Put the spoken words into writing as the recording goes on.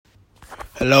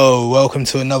Hello, welcome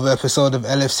to another episode of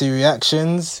LFC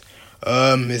Reactions.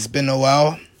 It's been a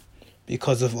while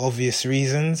because of obvious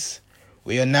reasons.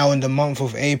 We are now in the month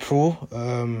of April.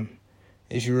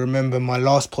 If you remember my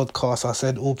last podcast, I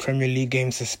said all Premier League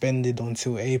games suspended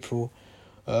until April.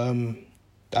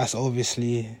 That's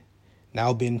obviously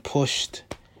now been pushed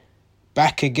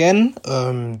back again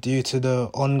due to the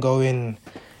ongoing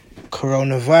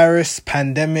coronavirus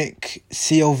pandemic,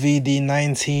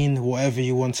 COVID-19, whatever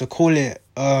you want to call it.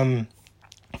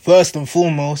 First and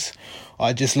foremost,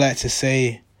 I'd just like to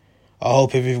say I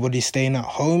hope everybody's staying at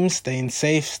home, staying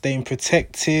safe, staying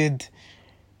protected.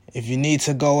 If you need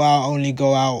to go out, only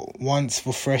go out once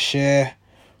for fresh air.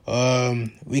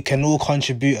 We can all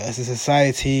contribute as a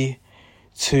society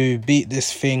to beat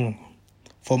this thing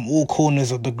from all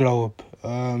corners of the globe.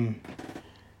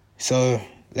 So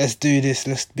let's do this.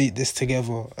 Let's beat this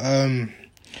together.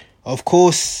 Of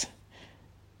course,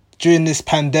 during this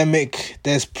pandemic,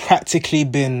 there's practically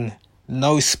been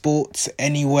no sports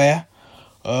anywhere.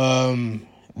 We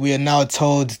are now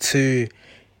told to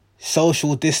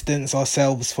social distance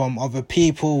ourselves from other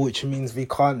people, which means we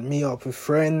can't meet up with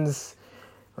friends.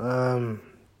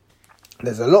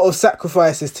 There's a lot of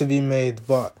sacrifices to be made,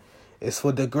 but it's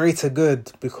for the greater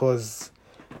good, because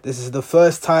this is the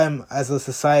first time as a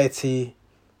society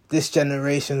this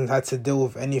generation had to deal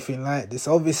with anything like this.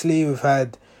 Obviously, we've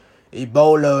had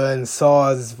Ebola and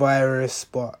SARS virus,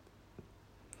 but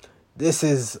this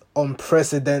is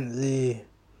unprecedentedly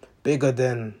bigger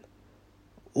than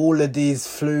all of these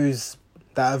flus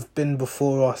that have been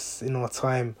before us in our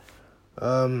time.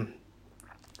 And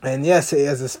yes, it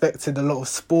has affected a lot of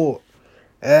sport.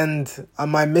 And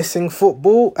am I missing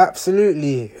football?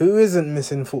 Absolutely. Who isn't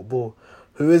missing football?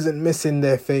 Who isn't missing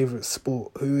their favourite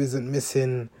sport? Who isn't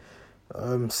missing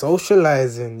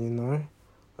socialising, you know?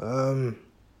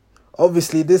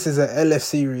 Obviously, this is a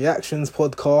LFC Reactions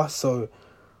podcast, so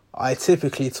I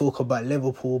typically talk about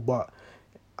Liverpool, but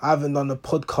I haven't done a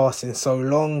podcast in so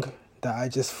long that I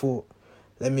just thought,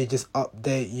 let me just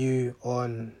update you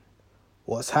on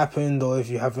what's happened, or if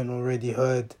you haven't already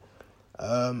heard.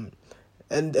 And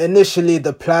initially,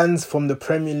 the plans from the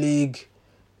Premier League,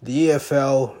 the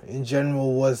EFL in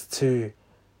general, was to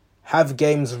have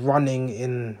games running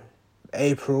in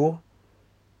April.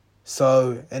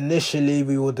 So initially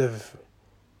we would have,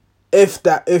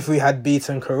 if we had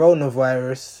beaten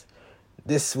coronavirus,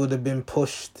 this would have been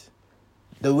pushed.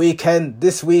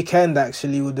 This weekend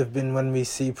actually would have been when we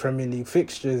see Premier League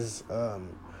fixtures.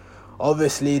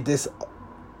 Obviously this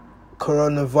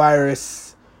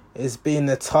coronavirus is being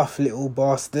a tough little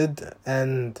bastard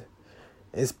and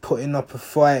is putting up a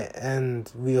fight,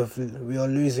 and we are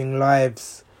losing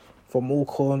lives from all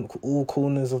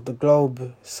corners of the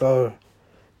globe. So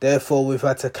therefore, we've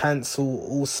had to cancel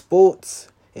all sports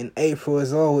in April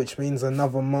as well, which means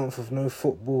another month of no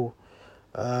football.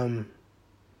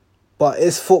 But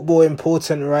is football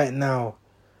important right now?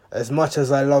 As much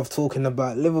as I love talking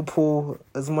about Liverpool,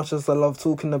 as much as I love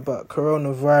talking about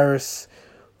coronavirus,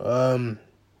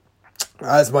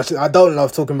 as much as I don't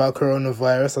love talking about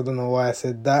coronavirus, I don't know why I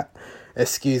said that.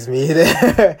 Excuse me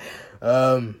there.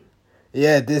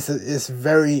 Yeah, this is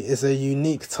it's a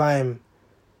unique time.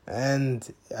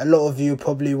 And a lot of you are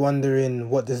probably wondering,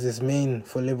 what does this mean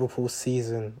for Liverpool's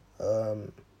season?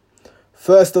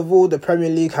 First of all, the Premier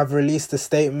League have released a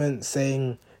statement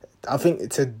saying, I think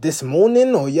it's this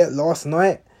morning or yet last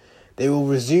night, they will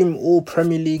resume all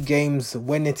Premier League games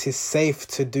when it is safe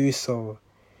to do so.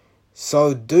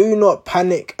 So do not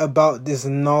panic about this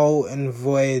null and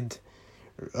void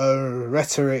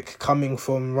rhetoric coming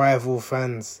from rival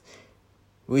fans.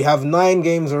 We have 9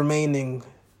 games remaining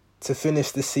to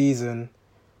finish the season.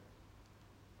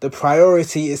 The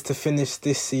priority is to finish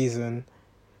this season.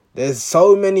 There's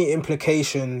so many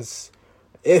implications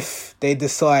if they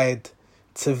decide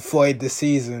to void the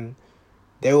season.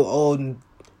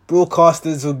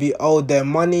 Broadcasters will be owed their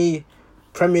money.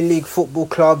 Premier League football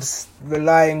clubs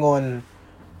relying on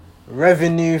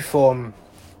revenue from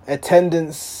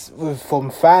attendance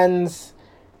from fans,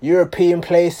 European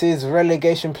places,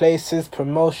 relegation places,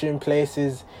 promotion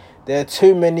places. There are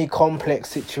too many complex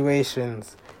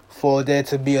situations for there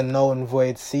to be a null and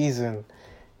void season.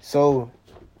 So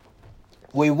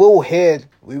we will get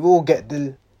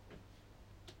the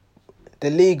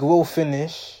league will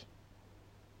finish.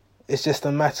 It's just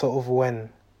a matter of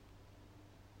when.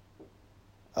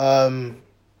 Will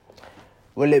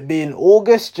it be in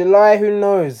August, July? Who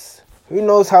knows? Who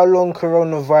knows how long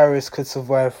coronavirus could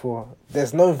survive for?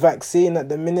 There's no vaccine at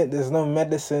the minute. There's no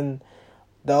medicine.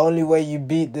 The only way you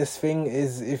beat this thing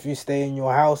is if you stay in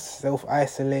your house,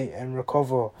 self-isolate and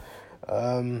recover.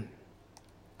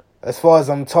 As far as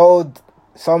I'm told,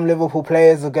 some Liverpool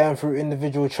players are going through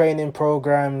individual training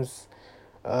programs,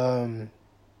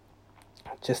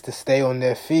 just to stay on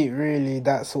their feet, really,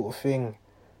 that sort of thing.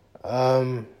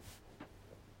 I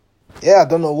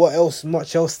don't know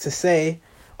much else to say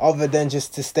other than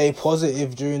just to stay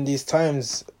positive during these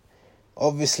times.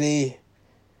 Obviously,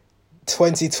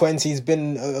 2020 has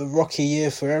been a rocky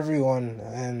year for everyone,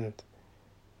 and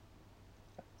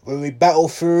when we battle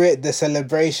through it, the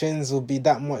celebrations will be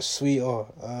that much sweeter.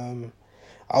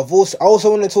 I also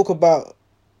want to talk about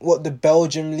what the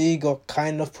Belgium League are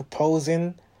kind of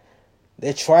proposing.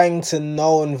 They're trying to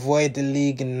null and void the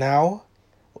league now,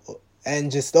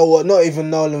 and not even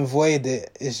null and void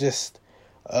it. It's just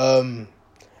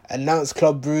announce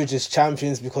Club Brugge as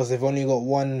champions because they've only got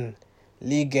one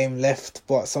league game left.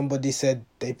 But somebody said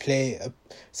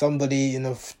somebody in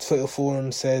a Twitter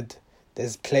forum said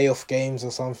there's playoff games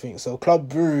or something. So Club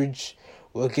Brugge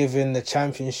were given the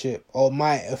championship, or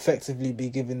might effectively be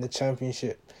given the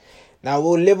championship. Now,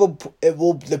 will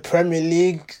the Premier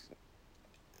League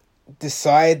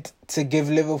decide to give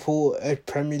Liverpool a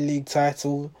Premier League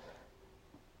title?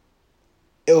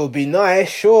 It would be nice,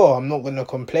 sure. I'm not going to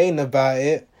complain about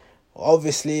it.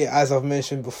 Obviously, as I've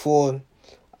mentioned before,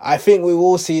 I think we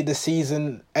will see the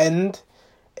season end.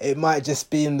 It might just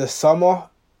be in the summer.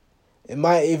 It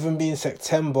might even be in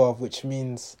September, which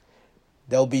means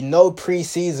there'll be no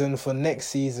pre-season for next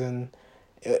season.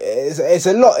 It's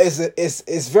a lot.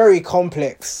 It's very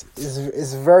complex.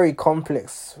 It's very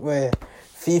complex where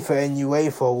FIFA and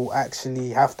UEFA will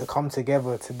actually have to come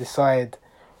together to decide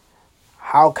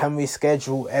how can we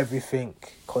schedule everything,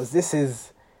 because this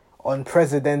is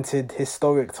unprecedented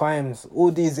historic times.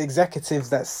 All these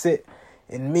executives that sit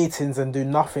in meetings and do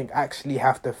nothing actually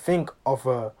have to think of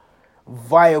a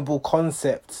viable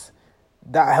concept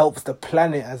that helps the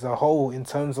planet as a whole in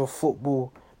terms of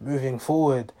football moving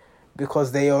forward,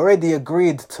 because they already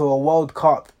agreed to a World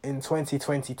Cup in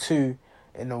 2022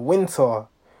 in the winter,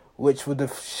 which would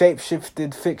have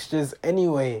shape-shifted fixtures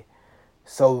anyway.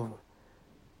 So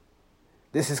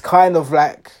this is kind of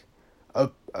like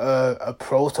a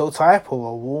prototype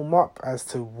or a warm-up as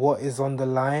to what is on the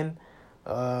line.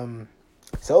 So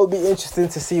it'll be interesting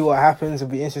to see what happens.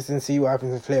 It'll be interesting to see what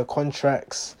happens with player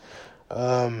contracts.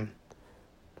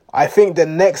 I think the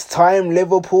next time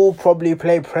Liverpool probably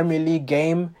play Premier League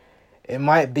game, it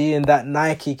might be in that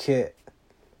Nike kit,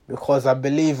 because I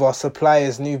believe our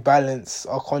suppliers, New Balance,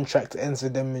 our contract ends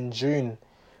with them in June.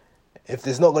 If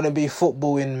there's not going to be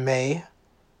football in May,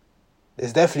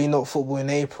 there's definitely not football in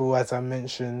April, as I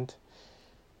mentioned.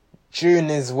 June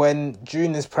is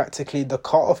practically the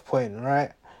cut-off point,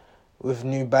 right, with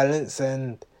New Balance,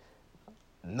 and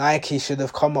Nike should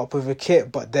have come up with a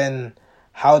kit, but then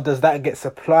how does that get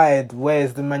supplied? Where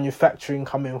is the manufacturing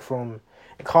coming from?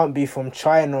 It can't be from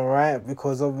China, right?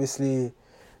 Because obviously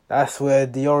that's where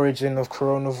the origin of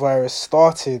coronavirus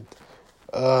started.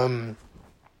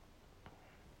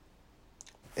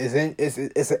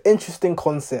 It's an interesting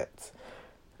concept.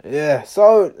 Yeah,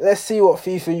 so let's see what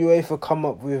FIFA UEFA come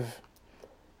up with.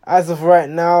 As of right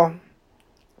now,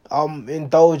 I'm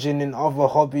indulging in other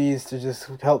hobbies to just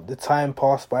help the time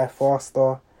pass by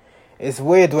faster. It's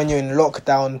weird when you're in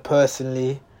lockdown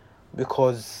personally,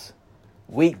 because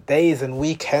weekdays and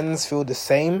weekends feel the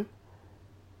same.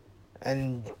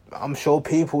 And I'm sure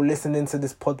people listening to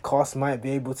this podcast might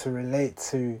be able to relate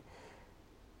to,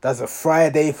 does a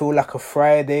Friday feel like a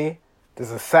Friday?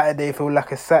 Does a Saturday feel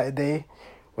like a Saturday?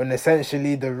 When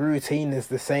essentially the routine is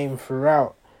the same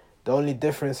throughout. The only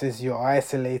difference is you're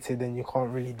isolated and you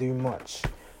can't really do much.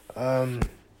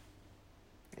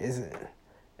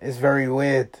 It's very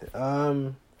weird.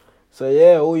 So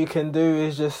yeah, all you can do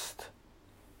is just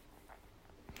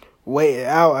wait it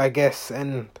out, I guess.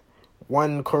 And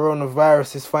when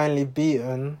coronavirus is finally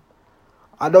beaten,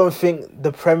 I don't think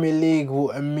the Premier League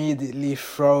will immediately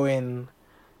throw in,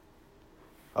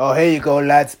 oh, here you go,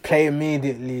 lads, play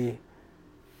immediately.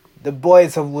 The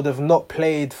boys would have not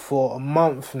played for a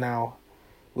month now,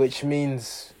 which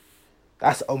means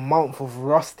that's a month of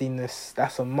rustiness.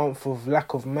 That's a month of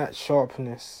lack of match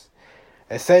sharpness.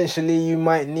 Essentially, you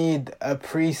might need a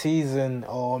pre-season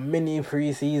or a mini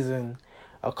pre-season,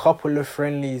 a couple of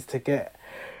friendlies to get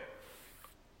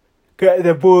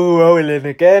the ball rolling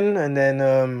again, and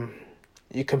then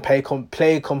you can play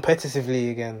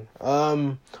competitively again.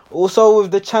 Also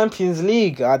with the Champions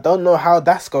League, I don't know how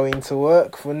that's going to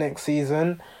work for next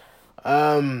season.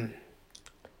 There's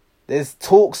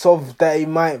talks of they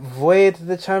might void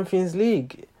the Champions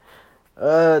League.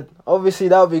 Obviously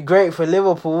that would be great for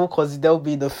Liverpool, because they'll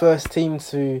be the first team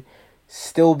to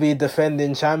still be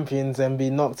defending champions and be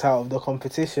knocked out of the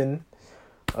competition.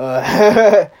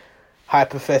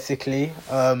 hypothetically,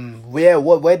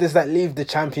 where does that leave the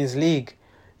Champions League?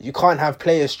 You can't have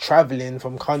players travelling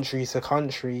from country to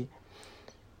country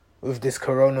with this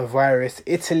coronavirus.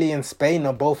 Italy and Spain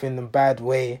are both in a bad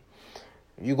way.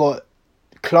 You got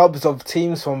clubs of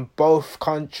teams from both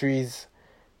countries.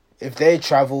 If they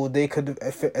travel, they could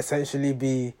essentially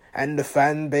be, and the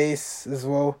fan base as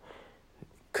well,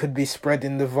 could be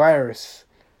spreading the virus.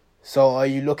 So are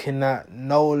you looking at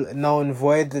null and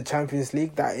void the Champions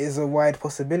League? That is a wide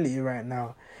possibility right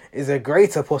now. Is a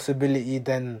greater possibility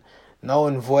than null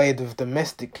and void of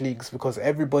domestic leagues, because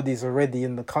everybody's already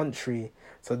in the country.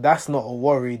 So that's not a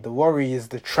worry. The worry is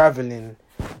the travelling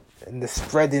and the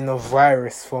spreading of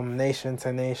virus from nation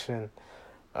to nation.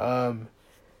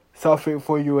 Something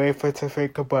for UEFA to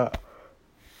think about.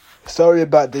 Sorry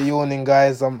about the yawning,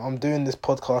 guys. I'm doing this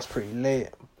podcast pretty late,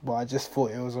 but I just thought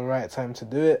it was the right time to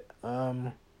do it.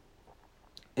 Other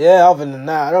than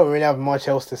that, I don't really have much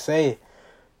else to say.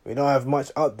 We don't have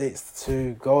much updates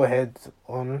to go ahead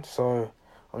on, so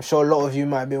I'm sure a lot of you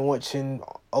might have been watching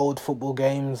old football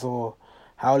games or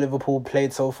how Liverpool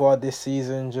played so far this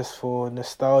season just for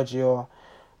nostalgia.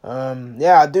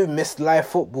 I do miss live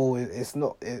football. It's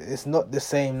not the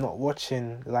same not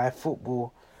watching live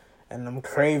football, and I'm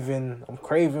craving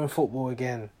football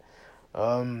again.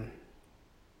 So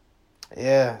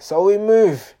we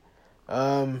move.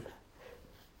 I'm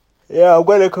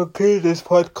going to conclude this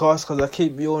podcast because I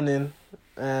keep yawning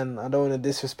and I don't want to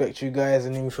disrespect you guys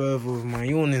any further with my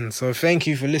yawning. So thank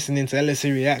you for listening to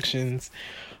LFC Reactions.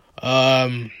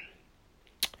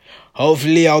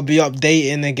 Hopefully I'll be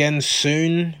updating again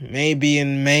soon. Maybe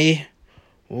in May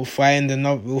we'll find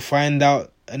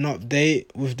out an update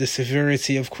with the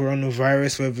severity of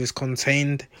coronavirus, whether it's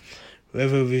contained,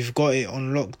 whether we've got it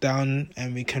on lockdown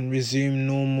and we can resume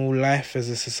normal life as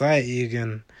a society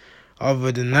again.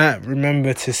 Other than that,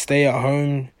 remember to stay at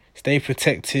home, stay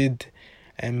protected,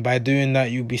 and by doing that,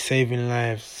 you'll be saving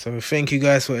lives. So thank you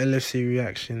guys for LFC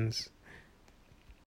Reactions.